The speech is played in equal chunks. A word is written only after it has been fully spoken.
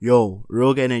Yo,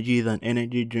 Rogue Energy is an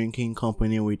energy drinking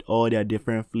company with all their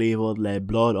different flavors like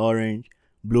blood orange,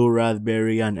 blue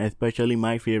raspberry, and especially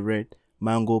my favorite,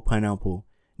 mango pineapple.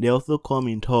 They also come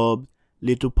in tubs,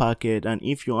 little packet, and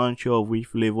if you're unsure of which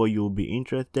flavor you'll be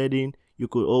interested in, you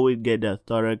could always get their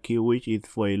starter kit, which is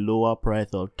for a lower price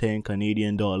of $10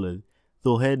 Canadian.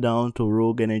 So head down to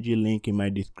Rogue Energy link in my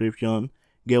description,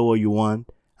 get what you want,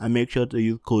 and make sure to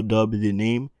use code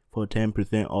DUBISTHENAME for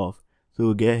 10% off.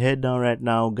 So head down right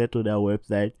now, get to their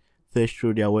website, search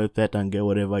through their website and get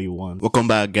whatever you want. Welcome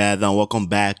back, guys, and welcome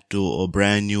back to a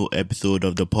brand new episode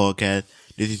of the podcast.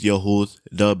 This is your host,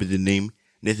 Dub is the name.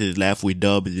 This is Life with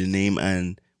Dub is the name,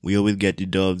 and we always get the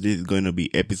dubs. This is going to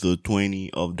be episode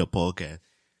 20 of the podcast.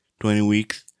 20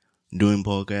 weeks doing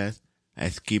podcast. I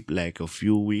skipped like a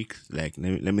few weeks, like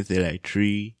let me say like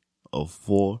 3 or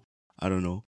 4, I don't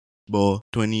know. But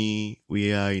 20,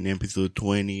 we are in episode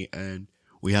 20 and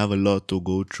we have a lot to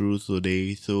go through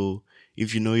today. So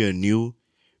if you know you're new,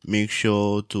 make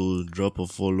sure to drop a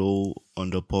follow on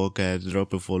the podcast,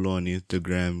 drop a follow on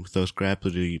Instagram, subscribe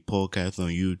to the podcast on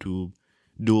YouTube,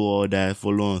 do all that,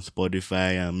 follow on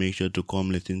Spotify, and make sure to come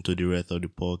listen to the rest of the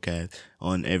podcast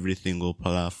on every single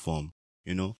platform,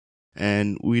 you know.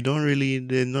 And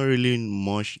there's not really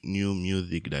much new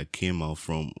music that came out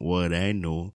from what I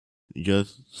know.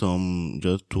 Just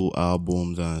 2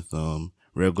 albums and some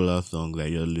regular songs that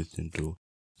you're listening to.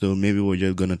 So maybe we're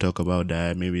just gonna talk about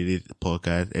that. Maybe this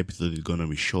podcast episode is gonna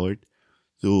be short.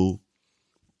 So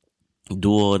do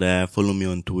all that. Follow me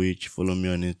on Twitch, follow me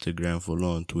on Instagram,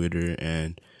 follow on Twitter,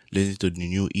 and listen to the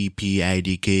new EP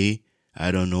IDK.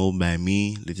 I don't know, by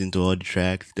me. Listen to all the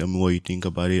tracks. Tell me what you think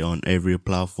about it on every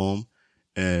platform.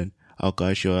 And I'll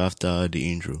catch you after the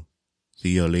intro. See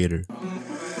you later.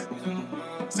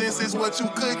 This is what you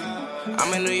cook.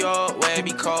 I'm in New York, where it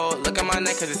be cold. Look at my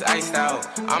neck cause it's iced out.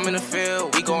 I'm in the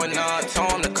field, we going up.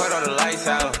 Tell 'em to cut all the lights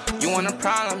out. You want a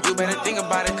problem, you better think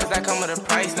about it, cause that come with a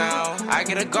price now. I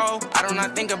get a go, I do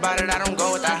not think about it, I don't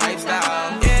go with that hype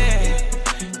style.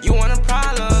 Yeah, you want a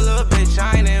problem, a little bitch,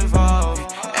 I ain't involved.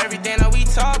 Everything that we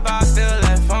talk about still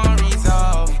left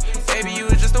unresolved. Baby, you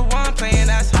was just the one playing,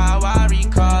 that's how I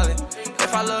recall it.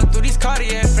 If I look through these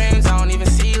Cartier frames, I don't even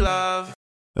see love.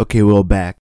 Okay, we're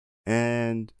back.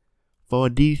 And for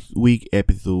this week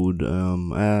episode,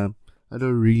 I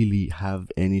don't really have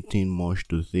anything much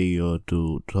to say or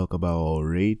to talk about or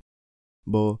rate.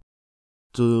 But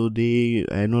today,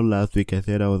 I know last week I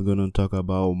said I was gonna talk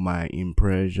about my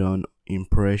impression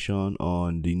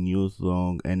on the new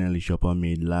song NLE Chopper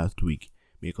made last week,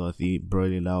 because he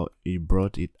brought it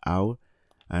out,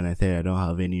 and I said I don't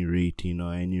have any rating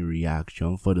or any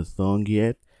reaction for the song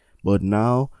yet. But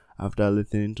now, after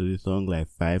listening to the song like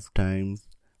 5 times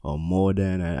or more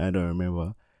than, I don't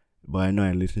remember, but I know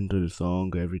I listen to the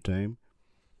song every time.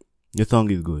 The song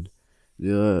is good.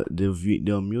 The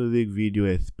music video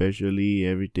especially,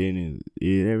 everything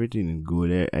is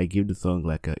good. I give the song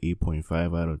like a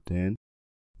 8.5 out of 10.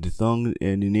 The song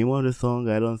and the name of the song,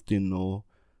 I don't still know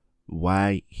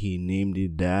why he named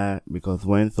it that, because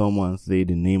when someone say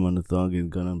the name of the song, is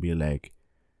gonna be like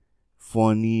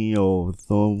funny or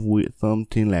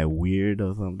something like weird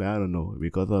or something. I don't know,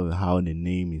 because of how the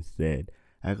name is said.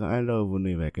 I don't even know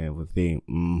if I can ever say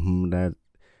that's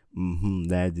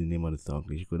the name of the song.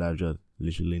 She could have just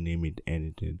literally named it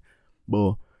anything.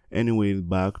 But anyways,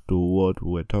 back to what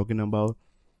we were talking about.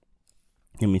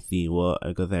 Let me see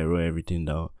because I wrote everything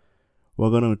down. We're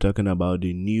gonna be talking about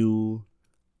the new.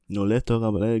 Let's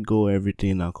go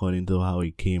everything according to how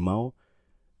it came out.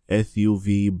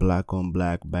 SUV Black on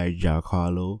Black by Jack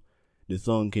Harlow. The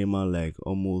song came out like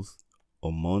almost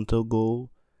a month ago,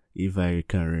 if I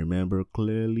can remember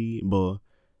clearly, but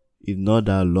it's not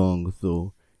that long.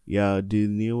 So yeah, the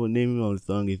new name of the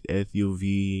song is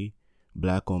SUV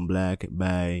Black on Black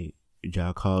by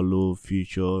Jack Harlow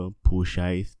feature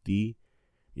Pusha T.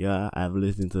 Yeah, I've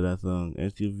listened to that song.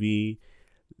 SUV.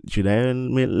 Let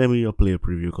me just play a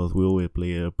preview, because we always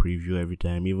play a preview every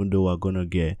time, even though we're gonna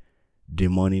get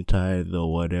demonetized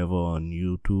or whatever on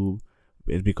YouTube.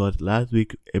 It's because last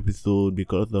week episode,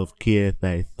 because of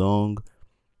KSI song,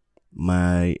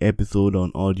 my episode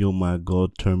on Audio Mac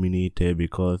got terminated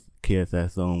because KSI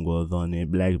song was on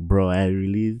it. Like, bro, I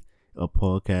released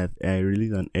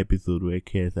an episode where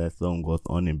KSI song was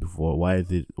on it before. Why is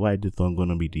this song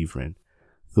gonna be different?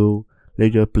 So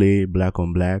let's just play Black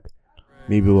on Black.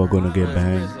 Maybe we're gonna get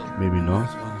banned, maybe not.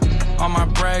 All my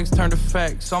brags turn to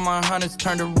facts, all my hundreds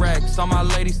turn to racks, all my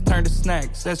ladies turn to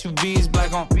snacks. SUVs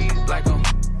black on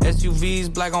SUVs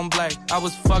black on black. I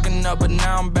was fucking up, but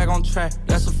now I'm back on track.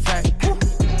 That's a fact.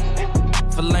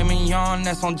 Filet mignon,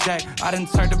 that's on Jack. I done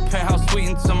turned the penthouse suite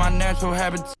into my natural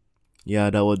habitat. Yeah,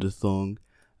 that was the song.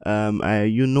 All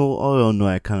know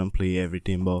I can't play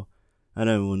everything, but I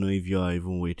don't even know if you are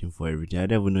even waiting for everything. I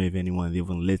don't even know if anyone's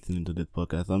even listening to this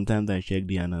podcast. Sometimes I check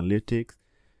the analytics.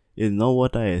 It's not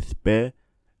what I expect,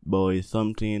 but it's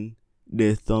something.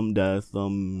 There's some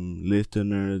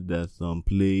listeners, there's some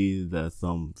plays, there's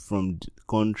some from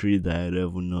countries that I don't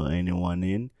even know anyone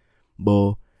in.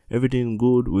 But everything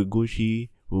good. We're Gucci.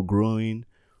 We're growing.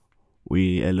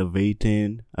 We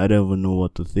elevating. I don't even know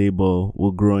what to say, but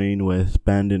we're growing. We're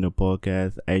expanding the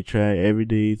podcast. I try every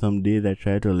day. Some days I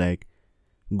try to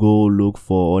go look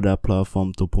for other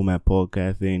platforms to put my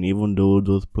podcast in. Even though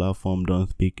those platforms don't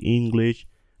speak English,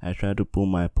 I try to put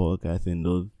my podcast in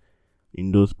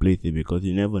those places, because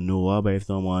you never know. What about if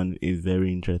someone is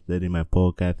very interested in my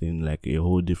podcast in a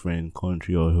whole different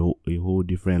country or a whole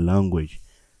different language?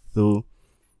 So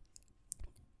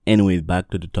anyways, back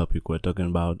to the topic. We're talking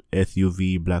about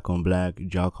SUV, Black on Black,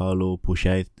 Jack Harlow,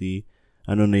 Pusha T.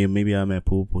 I don't know, maybe I might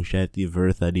put Pusha T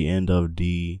verse at the end of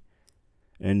the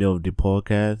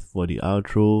podcast for the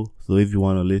outro. So if you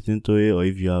want to listen to it, or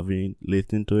if you haven't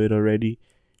listened to it already,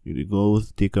 you go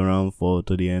stick around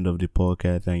to the end of the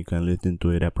podcast and you can listen to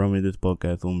it. I promise this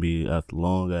podcast won't be as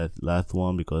long as last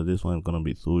one, because this one's gonna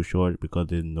be so short because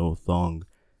there's no song.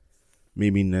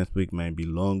 Maybe next week might be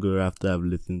longer after I've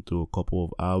listened to a couple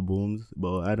of albums,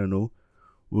 but I don't know.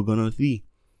 We're gonna see.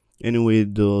 Anyway,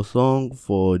 the song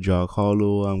for Jack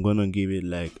Harlow, I'm gonna give it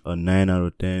a 9 out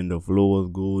of 10. The flow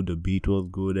was good, the beat was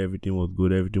good, everything was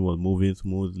good, everything was moving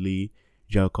smoothly.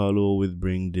 Jack Harlow always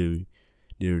bring the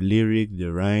lyrics,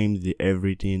 the rhymes, the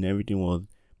everything was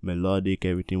melodic,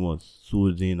 everything was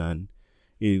soothing, and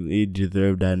it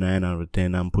deserved that 9 out of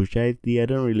 10. And Pusha T, I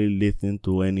don't really listen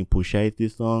to any Pusha T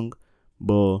song,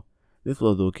 but this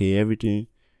was okay. Everything.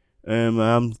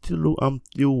 I'm still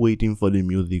waiting for the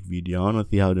music video. I wanna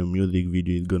see how the music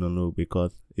video is gonna look,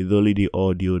 because it's only the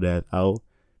audio that's out.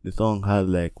 The song has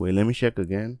wait, let me check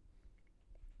again.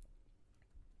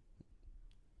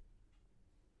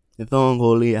 The song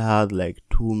only has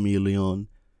 2 million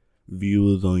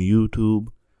views on YouTube.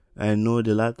 I know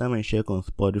the last time I checked on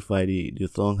Spotify, the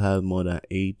song has more than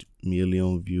 8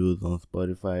 million views on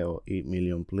Spotify, or 8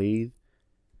 million plays.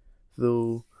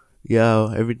 So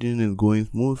yeah, everything is going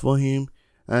smooth for him.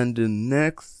 And the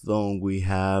next song we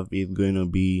have is going to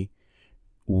be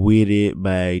With It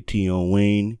by Tion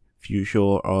Wayne,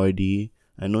 Future RD.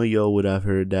 I know y'all would have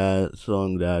heard that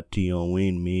song that Tion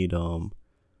Wayne made.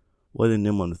 What's the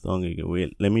name of the song again?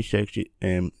 Wait, let me check it.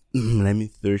 Let me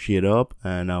search it up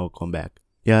and I'll come back.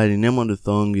 Yeah, the name of the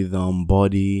song is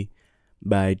Body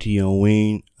by Tion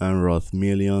Wayne and Ross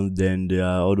Millions. Then there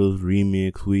are all those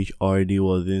remix which RD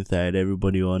was inside.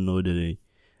 Everybody all know the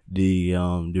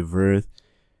verse.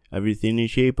 Everything in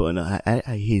shape, and I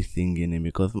hate singing it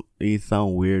because it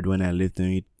sounds weird when I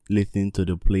listen to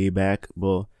the playback.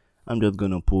 But I'm just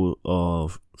gonna put a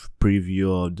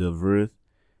preview of the verse.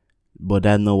 But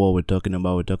that's not what we're talking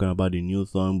about. We're talking about the new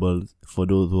song. But for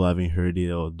those who haven't heard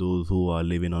it, or those who are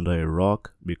living under a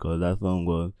rock, because that song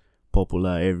was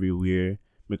popular everywhere,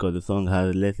 because the song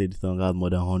has, let's say the song has more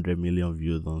than 100 million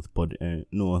views on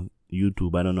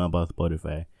YouTube. I don't know about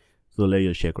Spotify. So let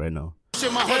you check right now.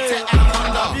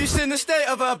 Have you seen the state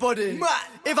of her body?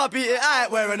 If I beat it, I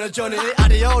ain't wearing a Johnny.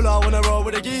 Adiola, wanna roll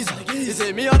with a geezer. Is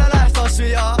it me or the lifestyle,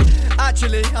 sweetheart?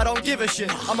 Actually, I don't give a shit.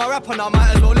 I'm a rapper now,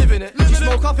 might as well live in it. You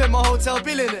smoke up in my hotel,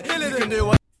 bill in it. You can do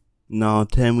what. Now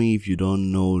tell me if you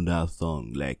don't know that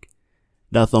song.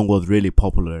 That song was really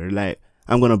popular.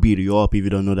 I'm gonna beat you up if you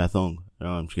don't know that song. No,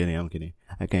 I'm kidding.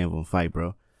 I can't even fight,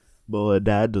 bro. But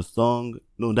that's the song.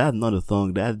 No, that's not the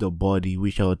song. That's the body,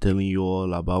 which I was telling you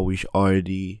all about, which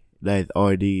RD. That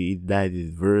is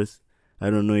his verse. I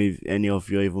don't know if any of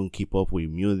you even keep up with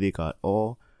music at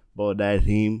all, but that's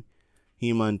him.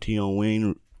 Him and Tion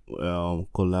Wayne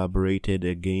collaborated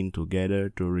again together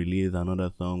to release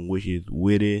another song, which is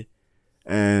With It.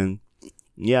 And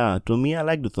yeah, to me, I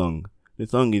like the song. The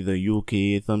song is a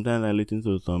UK. Sometimes I listen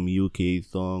to some UK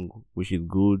song, which is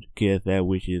good. KSI,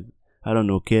 which is, I don't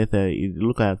know, KSI,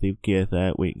 look as if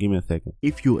KSI, wait, give me a second.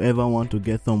 If you ever want to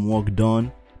get some work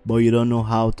done, but you don't know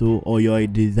how to, or you're a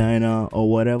designer, or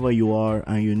whatever you are,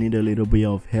 and you need a little bit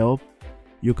of help,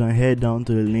 you can head down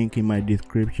to the link in my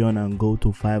description and go to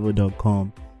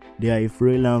Fiverr.com. They are a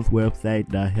freelance website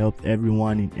that helps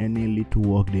everyone in any little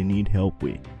work they need help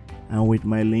with. And with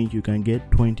my link, you can get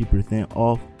 20%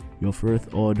 off your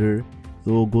first order.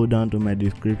 So go down to my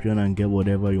description and get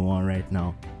whatever you want right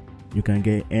now. You can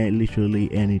get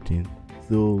literally anything.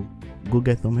 So go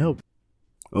get some help.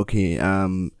 Okay,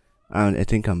 I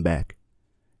think I'm back.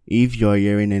 If you're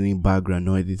hearing any background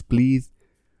noises, please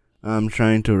I'm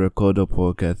trying to record a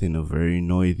podcast in a very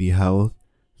noisy house,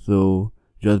 so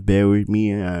just bear with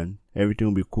me and everything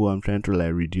will be cool. I'm trying to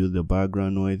like reduce the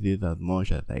background noises as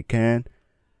much as I can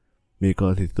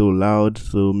because it's so loud.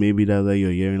 So maybe that's why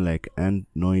you're hearing like ant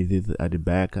noises at the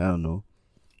back. I don't know.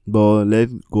 But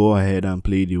let's go ahead and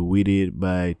play the With It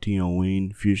by Tion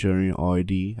Wayne featuring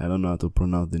RD. I don't know how to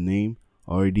pronounce the name.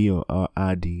 RD or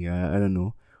RD. I don't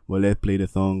know. But let's play the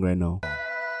song right now.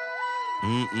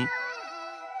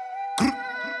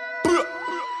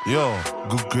 Yo,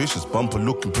 good gracious, bumper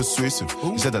looking persuasive.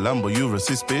 You said the Lambo, you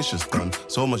resist spacious. Done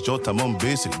so much your time on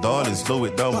basic. Darling, slow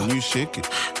it down when you shake it.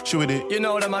 She with it. You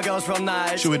know that my girl's from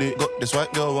night. She with it. Got this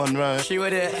white girl on right. She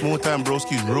with it. More time,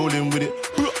 broski's rolling with it.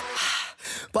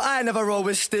 But I never roll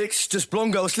with sticks, just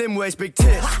blonde girl, slim waist, big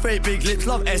tits. Fake big lips,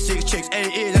 love S6 chicks,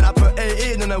 18, and I put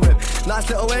 18 in the whip. Nice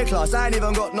little weight class, I ain't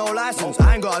even got no license.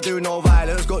 I ain't gotta do no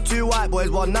violence. Got 2 white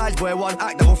boys, 1 nice boy, 1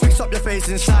 actor. Will fix up your face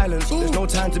in silence. There's no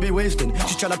time to be wasting.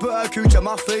 She's tryna put her cooch at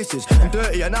my faces. I'm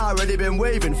dirty and I already been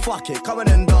waving. Fuck it, come on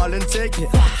in, darling, take it.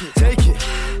 Take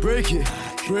it, break it,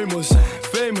 famous,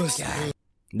 famous.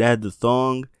 That's the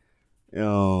song.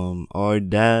 Or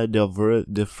that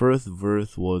the first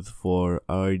verse was for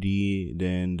RD,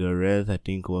 then the rest I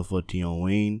think was for Tion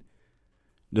Wayne.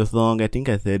 The song, I think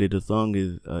I said it, the song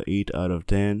is 8 out of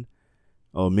 10,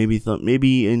 or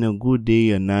maybe in a good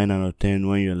day a 9 out of 10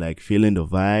 when you're like feeling the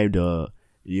vibe,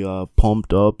 you're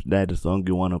pumped up, that the song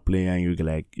you wanna play and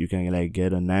you can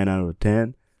get a 9 out of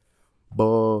 10.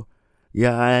 But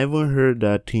yeah, I haven't heard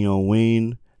that Tion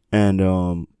Wayne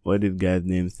and what is guy's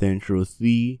name, Central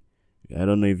C. I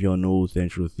don't know if y'all know who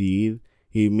Central C is.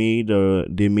 They made a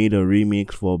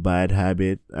remix for Bad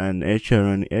Habit, and Ed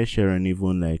Sheeran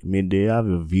even like they have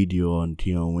a video on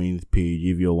Tion Wayne's page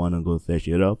if you wanna go search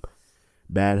it up.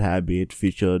 Bad Habit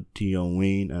featured Tion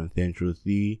Wayne and Central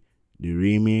C, the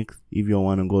remix. If you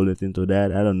wanna go listen to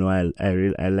that, I don't know, I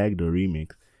like the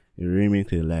remix. The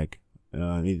remix is like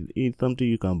it's something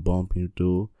you can bump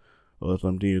into, or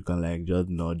something you can like just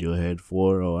nod your head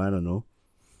for, or I don't know.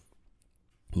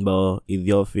 But if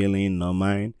you're feeling, not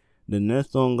mine. The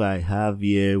next song I have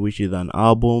here, which is an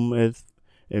album, is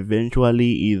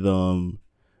eventually is the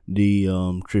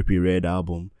Trippie Redd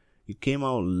album. It came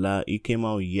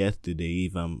out yesterday,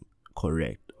 if I'm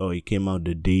correct, or it came out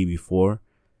the day before.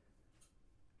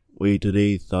 Wait,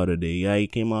 today is Saturday. Yeah,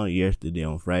 it came out yesterday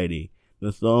on Friday.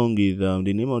 The song is the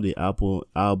name of the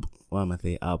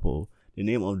The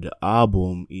name of the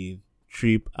album is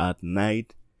Trip at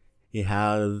Night. It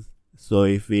has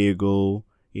Soy Fago,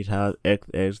 it has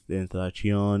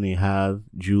XXXTentacion, it has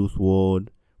Juice WRLD.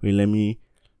 Wait,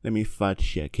 let me fact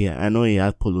check here. I know it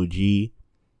has Polo G,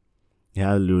 it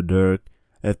has Lil Durk,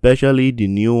 especially the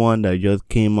new one that just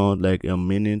came out like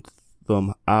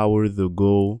some hours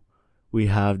ago. We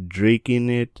have Drake in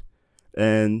it,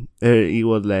 and it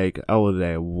was like, I was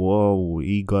like, whoa,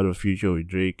 he got a feature with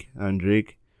Drake, and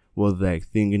Drake was like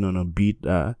singing on a beat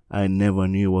that I never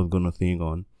knew he was gonna sing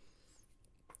on.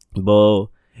 But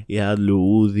he had Lil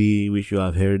Uzi, which you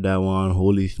have heard that one,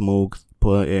 Holy Smokes,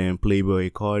 Playboy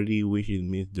Cardi, which is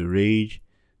Miss the Rage,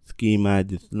 Schema,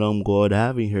 the Slum God. I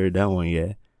haven't heard that one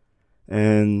yet.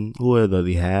 And who else does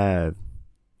he have?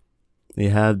 They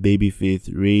have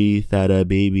Babyface Ray, Sada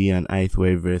Baby, and Ice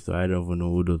Waver, so I don't even know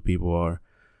who those people are.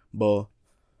 But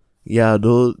yeah,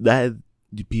 that's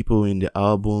the people in the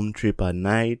album Trip at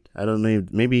Night. I don't know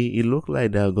if maybe it looked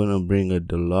like they're gonna bring a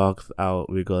deluxe out,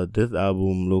 because this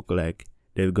album look like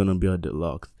there's gonna be a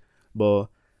deluxe. But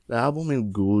the album is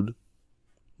good.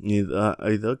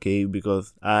 It's okay,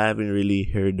 because I haven't really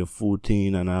heard the full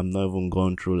thing, and I've not even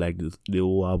gone through like the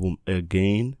whole album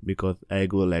again, because I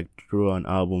go like through an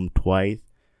album twice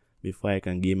before I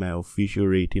can give my official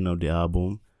rating of the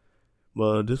album.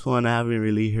 But this one I haven't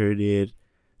really heard it.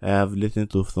 I have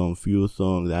listened to some few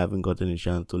songs. I haven't gotten a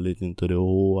chance to listen to the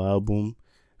whole album.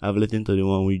 I've listened to the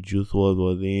one with Juice WRLD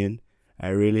was in. I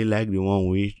really like the one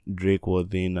with Drake was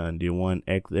in, and the one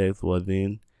XX was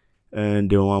in, and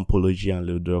the one Polo G and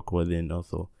Lil Durk was in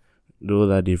also. Those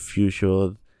are the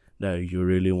features that you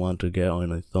really want to get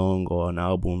on a song or an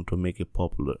album to make it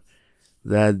popular.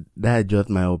 That's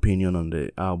just my opinion on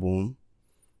the album.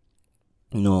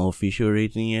 No official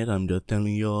rating yet. I'm just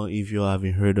telling y'all, if you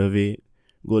haven't heard of it,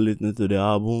 go listen to the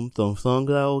album. Some songs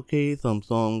are okay, some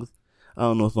songs, I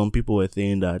don't know, some people were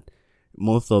saying that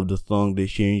most of the songs they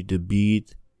changed the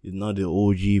beat. It's not the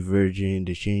OG version,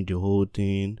 they changed the whole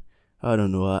thing. I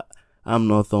don't know, I'm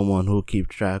not someone who keep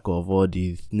track of all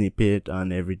these snippets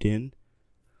and everything.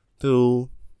 So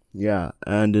yeah,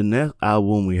 and the next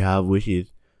album we have, which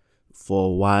is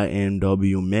for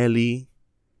YNW Melly.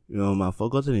 I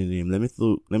forgotten his name. Let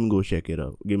me go check it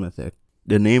out. Give me a sec.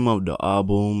 The name of the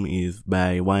album is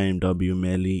by YNW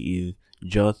Melly is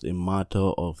Just a Matter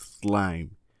of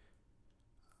Slime.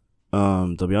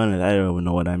 To be honest, I don't even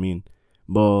know what I mean.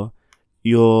 But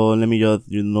let me just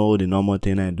the normal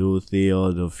thing I do, say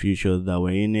all the features that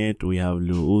were in it. We have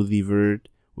Lil Uzi Vert,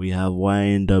 we have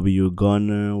YNW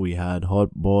Gunner, we had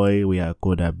Hot Boy, we had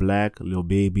Kodak Black, Lil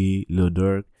Baby, Lil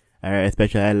Durk. I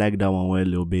like that one where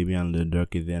Lil Baby and Lil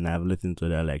Durk is there, and I've listened to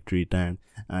that like 3 times,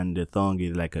 and the song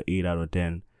is like a 8 out of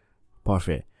 10.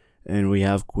 Perfect. And we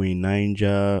have Queen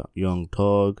Ninja, Young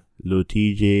Thug, Lil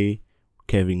TJ,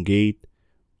 Kevin Gate.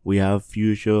 We have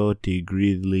Future, T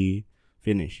Grizzly,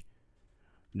 finish.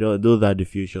 Those are the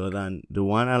features, and the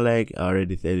one I like, I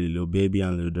already said Lil Baby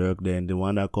and Lil Durk. Then the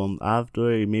one that comes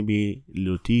after, maybe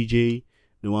Lil TJ,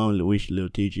 the one which Lil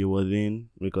TJ was in,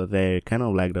 because I kind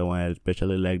of like that one. I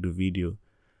especially like the video.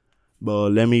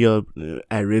 But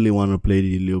I really want to play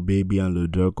the Lil Baby and Lil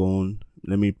Durk one.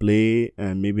 Let me play,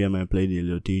 and maybe I might play the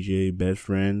Lil TJ Best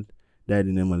Friend. That's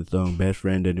the name of the song, Best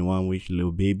Friend, and the one which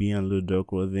Lil Baby and Lil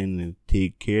Durk was in, and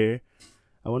Take Care.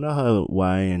 I wonder how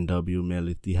YNW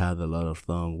Melly still has a lot of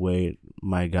songs where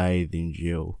my guy is in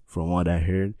jail. From what I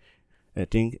heard, I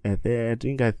think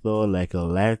I saw like a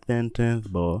life sentence,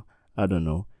 but I don't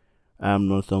know. I'm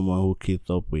not someone who keeps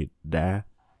up with that.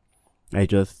 I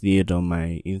just see it on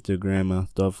my Instagram and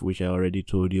stuff, which I already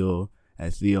told you. I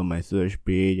see on my search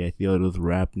page. I see all those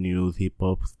rap news, hip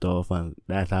hop stuff, and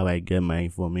that's how I get my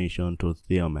information to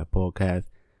stay on my podcast,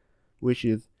 which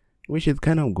is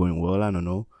kind of going well. I don't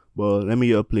know. But let me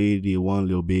just play the one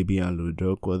Lil Baby and Lil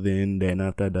Durk was in. Then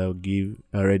after that,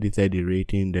 I already said the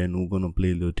rating. Then we're gonna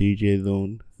play Lil TJ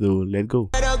Zone. So let's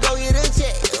go. I believe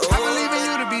in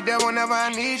you to be there whenever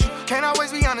I need you. Can't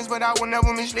always be honest, but I will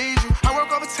never mislead you. I work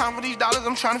overtime for these dollars,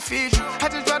 I'm trying to feed you. I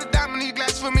just drop a dime on these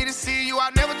glasses for me to see you. I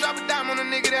never drop a dime on a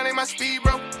nigga that ain't my speed,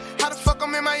 bro. How the fuck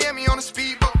I'm in Miami on a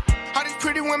speedboat? All these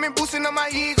pretty women boosting up my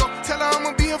ego. Tell her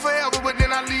I'ma be here forever, but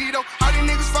then I lead, though. All these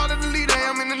niggas follow the leader,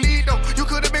 I'm in the lead, though. You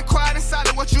could've been quiet and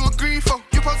silent, what you agreed for.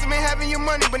 You supposed to be having your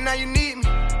money, but now you need me.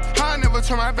 I never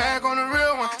turn my back on the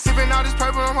real one. Sipping all this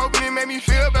purple, I'm hoping it made me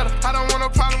feel better. I don't want no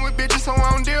problem with bitches, so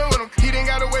I don't deal with them. He didn't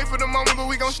gotta wait for the moment, but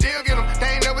we gon' still get them. They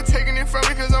ain't never taking it from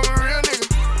me, cause I'm a real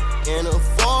nigga. In a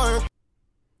farm.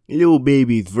 Lil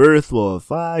Baby's verse was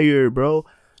fire, bro.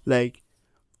 Like,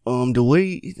 the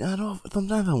way,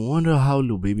 sometimes I wonder how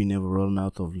Lil Baby never run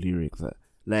out of lyrics.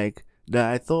 Like,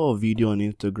 I saw a video on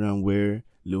Instagram where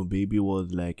Lil Baby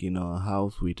was like in a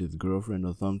house with his girlfriend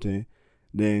or something.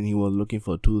 Then he was looking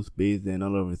for toothpaste, and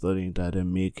all of a sudden he started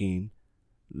making,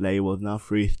 like, it was not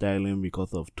freestyling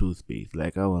because of toothpaste.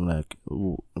 Like, I was like,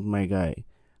 oh, my guy,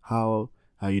 how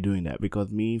are you doing that?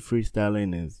 Because me,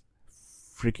 freestyling is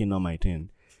freaking not my thing.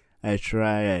 I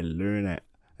try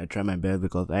my best,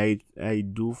 because I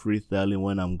do freestyling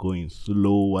when I'm going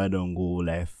slow. I don't go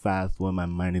like fast when my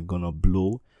mind is gonna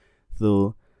blow.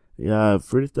 So yeah,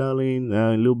 freestyling.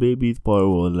 Lil Baby's part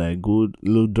was like good.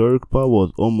 Lil Durk part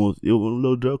was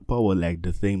like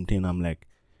the same thing. I'm like,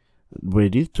 were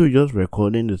these two just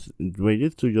recording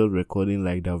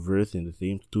like the verse in the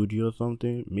same studio or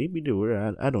something? Maybe they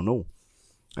were. I don't know.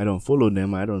 I don't follow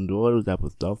them. I don't do all those type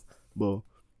of stuff. But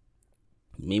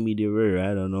maybe they were.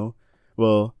 I don't know.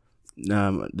 Well,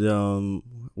 the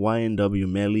YNW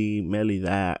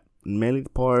Melly's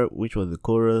part, which was the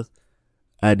chorus,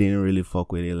 I didn't really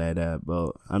fuck with it like that.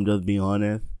 But I'm just being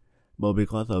honest. But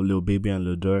because of Lil Baby and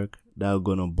Lil Durk, that's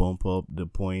gonna bump up the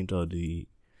point or the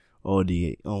what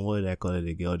do I call it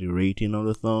again, or the rating of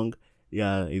the song.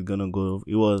 Yeah, it's gonna go.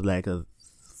 It was like a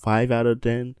 5 out of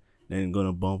 10. Then it's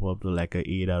gonna bump up to like a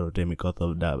 8 out of 10 because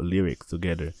of that lyrics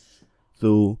together.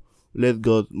 So let's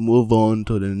go move on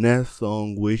to the next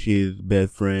song, which is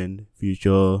Best Friend,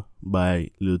 Future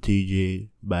by Lil TJ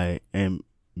by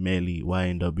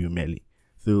YNW Melly.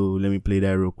 So let me play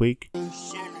that real quick.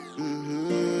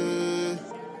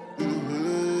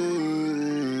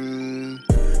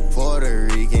 Puerto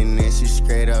Rican and she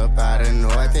straight up out of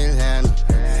North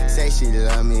Atlanta. Say she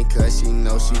love me cause she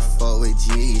know she fuck with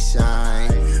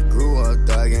G-Shine. Grew up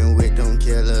thuggin' with them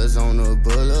killers on the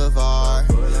boulevard,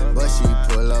 but she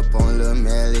pull up on Lil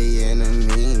Melly in the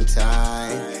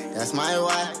meantime. That's my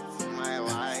wife,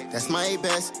 that's my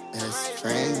best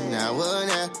friend. I will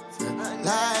never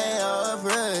lie or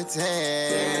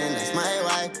pretend. That's my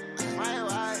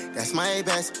wife, that's my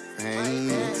best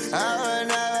friend. I will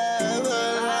never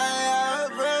lie or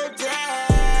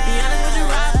pretend. Be honest with you,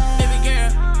 right, baby girl,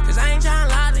 cause I ain't tryna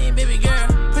lie to you, baby girl.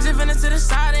 Put your feelings to the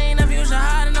side, ain't never use your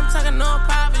heart, and I'm talking no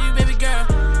pride for you, baby girl.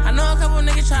 I know a couple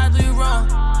niggas try to do you wrong.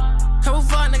 Couple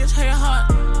fuck niggas hurt your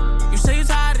heart. You say you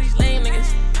tired of these lame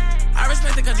niggas. I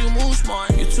respect it cause you move smart,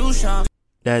 you too sharp.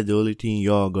 that's the only thing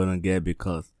y'all gonna get,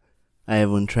 because I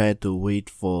haven't tried to wait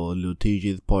for Lil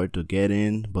TJ's part to get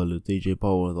in, but Lil TJ's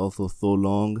part was also so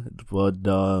long. But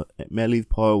the Melly's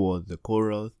part was the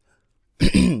chorus.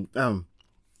 Lil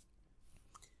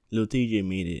TJ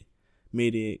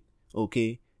made it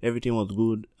okay. Everything was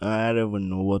good. I don't even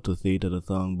know what to say to the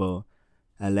song, but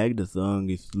I like the song.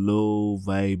 It's slow,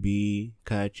 vibey,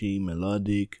 catchy,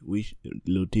 melodic, which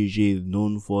Lil TJ is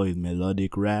known for his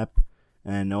melodic rap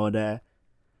and all that.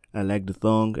 I like the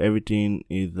song. Everything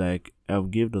is like, I'll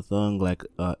give the song like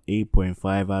a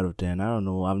 8.5 out of 10. I don't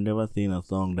know. I've never seen a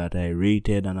song that I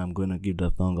rated and I'm gonna give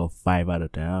the song a 5 out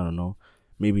of 10. I don't know.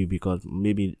 Maybe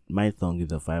my song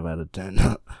is a 5 out of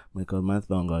 10 because my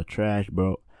song are trash,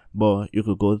 bro. But you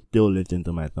could go still listen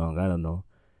to my song. I don't know.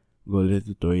 Go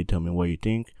listen to it. Tell me what you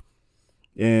think.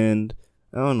 And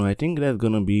I don't know. I think that's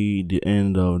gonna be the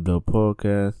end of the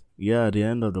podcast. Yeah, the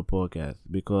end of the podcast,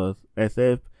 because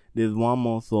except there's one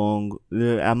more song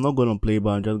I'm not gonna play, but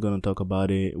I'm just gonna talk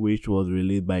about it, which was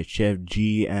released by Chef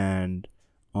G and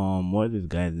what is this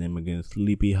guy's name again?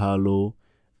 Sleepy Hollow,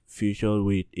 featured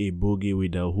with A Boogie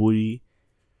with a hoodie.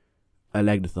 I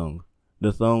like the song.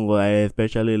 The song, I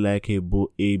especially like A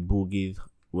Boogie's.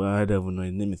 Well, I don't even know,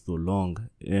 his name is so long.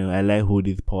 I like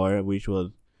Hoodie's part, which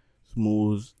was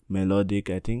smooth, melodic.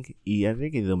 I think he's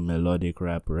a melodic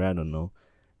rapper. I don't know.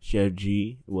 Chef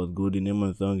G was good. The name of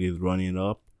the song is Running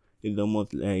Up. It's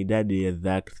almost like that, the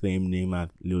exact same name as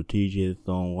Lil TJ's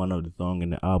song, one of the songs in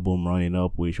the album Running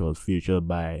Up, which was featured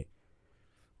by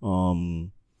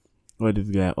what is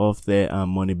this guy, Offset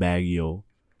and Moneybagg Yo.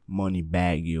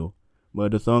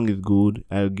 But the song is good.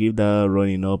 I'll give that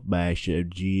Running Up by Chef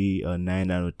G a 9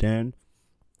 out of 10.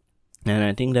 And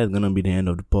I think that's gonna be the end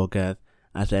of the podcast.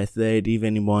 As I said, if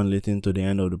anyone listened to the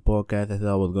end of the podcast, I said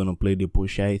I was gonna play the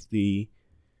Pusha T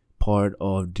part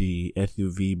of the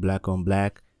SUV Black on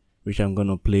Black, which I'm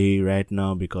gonna play right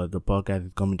now because the podcast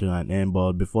is coming to an end.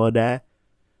 But before that,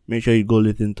 make sure you go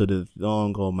listen to the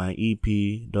song of my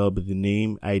EP. Dub is the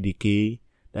name, IDK.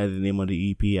 That's the name of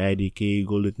the EP, IDK.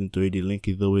 Go listen to it. The link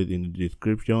is always in the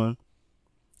description.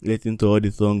 Listen to all the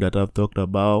songs that I've talked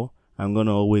about. I'm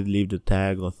gonna always leave the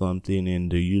tag or something in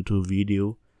the YouTube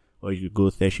video, or you go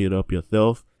search it up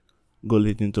yourself. Go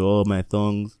listen to all my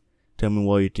songs. Tell me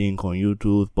what you think on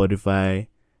YouTube, Spotify.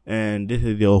 And this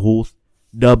is your host,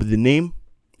 Dub the Name.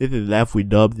 This is Life with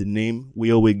Dub the Name.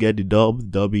 We always get the dubs,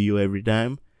 W every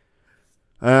time.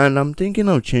 And I'm thinking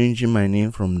of changing my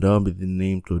name from Dub is the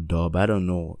Name to Dub. I don't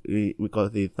know,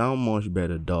 because it sounds much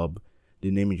better, Dub. The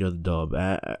name is just Dub.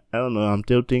 I don't know. I'm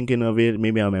still thinking of it.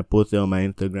 Maybe I might post it on my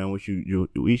Instagram, which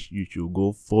you should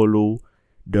go follow.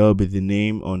 Dub is the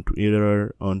Name on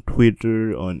Twitter, on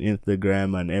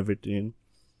Instagram, and everything.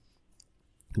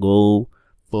 Go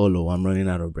follow. I'm running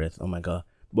out of breath. Oh my god.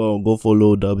 But go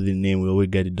follow Dub is the Name. We always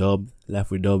get the dub.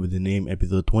 Life with Dub is the Name,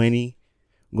 episode 20.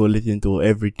 Go listen to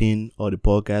everything, or the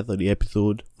podcast, or the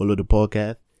episode. Follow the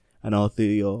podcast. And I'll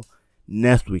see you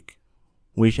next week,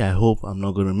 which I hope I'm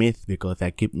not gonna miss because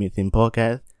I keep missing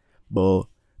podcasts. But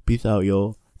peace out,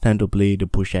 yo. Time to play the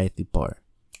Pusha T part.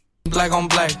 Black on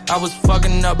black, I was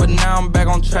fucking up, but now I'm back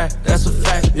on track. That's a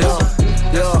fact. Yeah.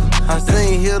 I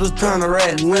seen hitters turn to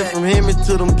rat. Went from him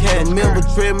to them cat. Remember,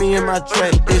 tread me in my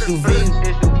track.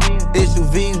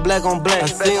 SUVs, black on black. I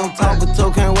see them talking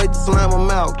to, can't wait to slam them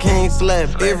out. Can't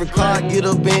slap. Every car I get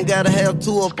up in, gotta have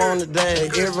two up on the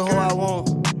dash. Every hoe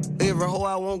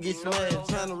I want get smashed.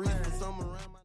 Trying to reach.